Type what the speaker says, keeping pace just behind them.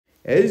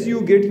As you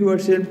get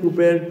yourself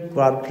prepared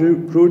for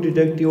True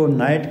Detective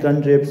Night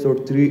Country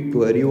episode 3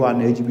 to arrive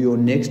on HBO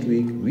next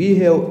week, we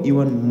have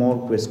even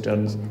more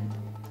questions.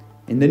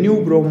 In the new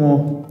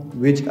promo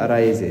which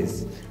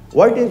arises,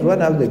 what is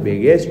one of the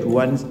biggest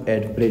ones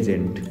at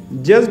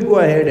present? Just go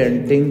ahead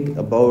and think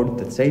about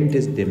the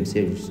scientists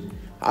themselves.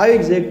 How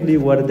exactly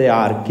were they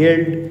are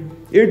killed?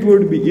 It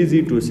would be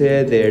easy to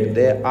say that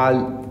they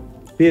all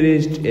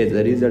perished as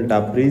a result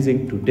of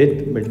freezing to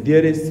death, but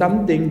there is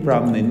something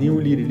from the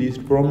newly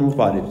released promo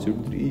for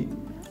episode 3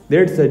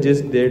 that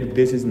suggests that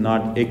this is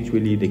not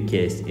actually the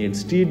case.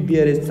 Instead,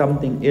 there is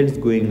something else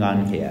going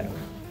on here.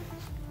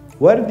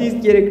 Were these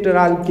characters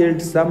all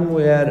killed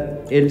somewhere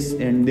else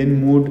and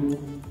then moved?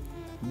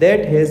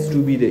 That has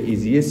to be the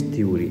easiest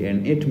theory,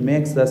 and it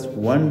makes us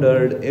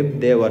wonder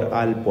if they were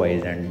all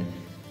poisoned,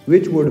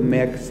 which would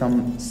make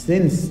some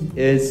sense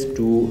as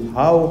to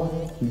how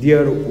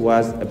there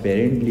was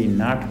apparently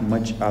not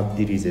much of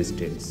the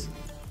resistance.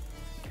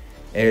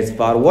 As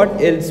for what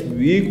else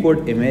we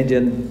could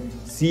imagine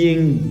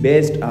seeing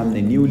based on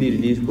the newly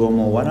released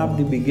promo, one of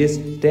the biggest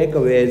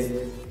takeaways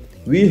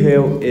we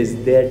have is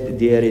that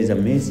there is a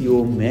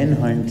massive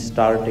manhunt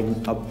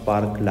starting up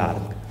for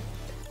Clark.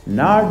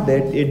 Not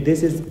that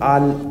this is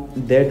all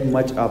that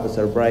much of a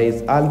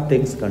surprise, all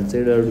things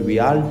considered. We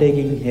are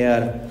taking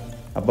here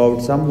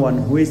about someone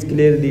who is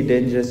clearly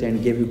dangerous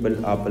and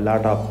capable of a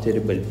lot of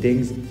terrible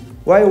things.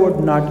 Why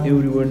would not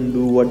everyone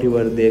do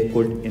whatever they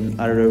could in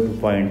order to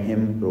find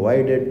him,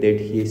 provided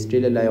that he is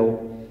still alive?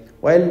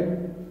 While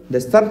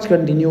the search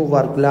continues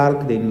for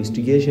Clark, the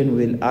investigation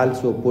will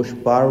also push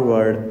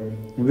forward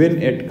when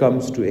it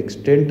comes to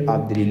extent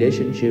of the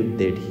relationship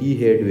that he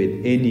had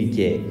with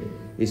Annie,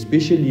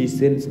 especially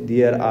since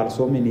there are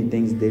so many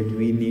things that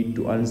we need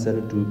to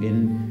answer to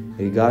in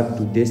regard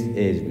to this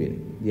as well.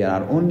 There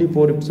are only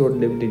 4 episodes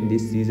left in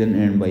this season,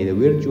 and by the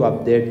virtue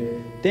of that,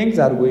 things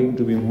are going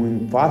to be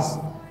moving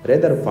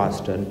rather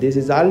faster. This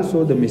is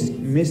also the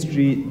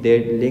mystery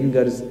that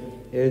lingers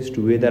as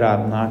to whether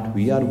or not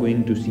we are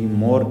going to see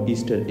more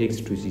Easter eggs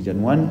to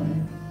season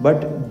 1,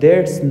 but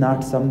that's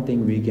not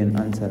something we can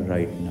answer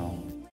right now.